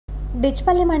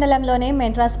డిచ్పల్లి మండలంలోని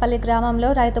మెంట్రాస్పల్లి గ్రామంలో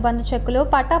రైతు బంధు చెక్కులు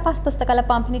పట్టా పాస్ పుస్తకాల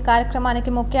పంపిణీ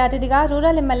కార్యక్రమానికి ముఖ్య అతిథిగా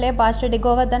రూరల్ ఎమ్మెల్యే బాజిరెడ్డి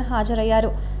గోవర్ధన్ హాజరయ్యారు.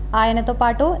 ఆయనతో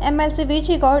పాటు ఎమ్మెల్సీ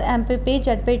వీజీ గౌడ్, ఎంపీపీ,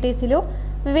 జడ్పీటీసీలు,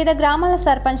 వివిధ గ్రామాల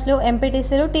సర్పంచ్లు,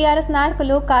 ఎంపీటీసీలు, టీఆర్ఎస్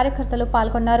నాయకులు, కార్యకర్తలు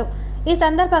పాల్గొన్నారు. ఈ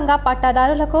సందర్భంగా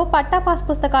పట్టాదారులకు పట్టా పాస్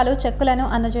పుస్తకాలు, చెక్కులను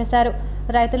అందజేశారు.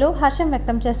 రైతులు హర్షం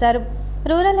వ్యక్తం చేశారు.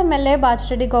 రూరల్ ఎమ్మెల్యే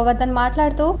బాజిరెడ్డి గోవర్ధన్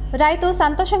మాట్లాడుతూ, రైతు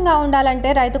సంతోషంగా ఉండాలంటే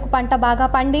రైతుకు పంట బాగా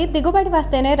పండి దిగుబడి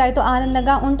వస్తేనే రైతు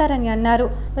ఆనందంగా ఉంటారని అన్నారు.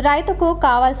 రైతుకు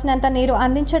కావాల్సినంత నీరు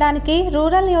అందించడానికి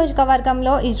రూరల్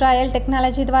నియోజకవర్గంలో ఇజ్రాయెల్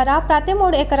టెక్నాలజీ ద్వారా ప్రతి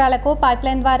 3 ఎకరాలకు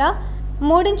పైప్లైన్ ద్వారా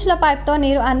 3 ఇంచుల పైప్తో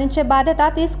నీరు అందించే బాధ్యత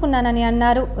తీసుకున్నానని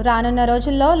అన్నారు. రానున్న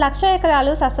రోజుల్లో 1,00,000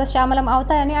 ఎకరాలు సస్యశ్యామలం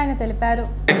అవుతాయని ఆయన తెలిపారు.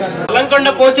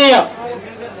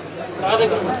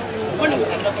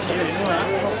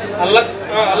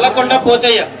 అల్లకొండ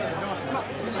పోచయ్య,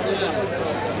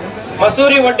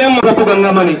 మసూరి వడ్డెం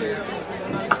గంగమణి.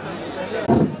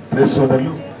 ప్రెస్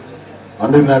సోదరులు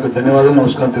అందరికీ నాకు ధన్యవాదాలు,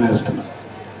 నమస్కారం తెలియజేస్తున్నా.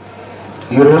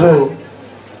 ఈరోజు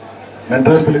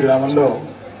మెంట్రాస్పల్లి గ్రామంలో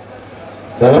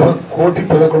దాదాపు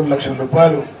 1,11,00,000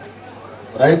 రూపాయలు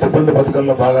రైతు బంధు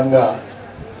పథకంలో భాగంగా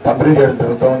పంపిణీ చేయడం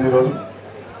జరుగుతూ ఉంది. ఈరోజు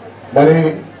మరి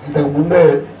ఇంతకు ముందే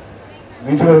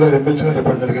వీజీఓ గారు, ఎమ్మెల్సీ గారు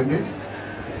చెప్పడం జరిగింది.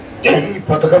 ఈ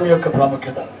పథకం యొక్క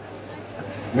ప్రాముఖ్యత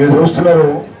మీరు చూస్తున్నారు.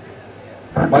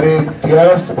 మరి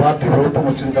టీఆర్ఎస్ పార్టీ ప్రభుత్వం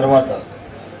వచ్చిన తర్వాత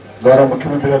గౌరవ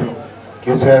ముఖ్యమంత్రి గారు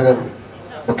కేసీఆర్ గారు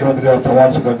ముఖ్యమంత్రి గారు ప్రమాణ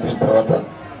స్వీకారం చేసిన తర్వాత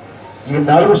ఈ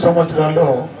 4 సంవత్సరాల్లో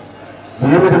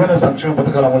ఏ విధమైన సంక్షేమ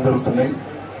పథకాలు అమలు జరుగుతున్నాయి,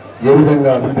 ఏ విధంగా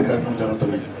అభివృద్ధి కార్యక్రమాలు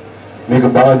జరుగుతున్నాయి మీకు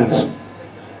బాగా తెలుసు.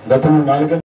 గతంలో 4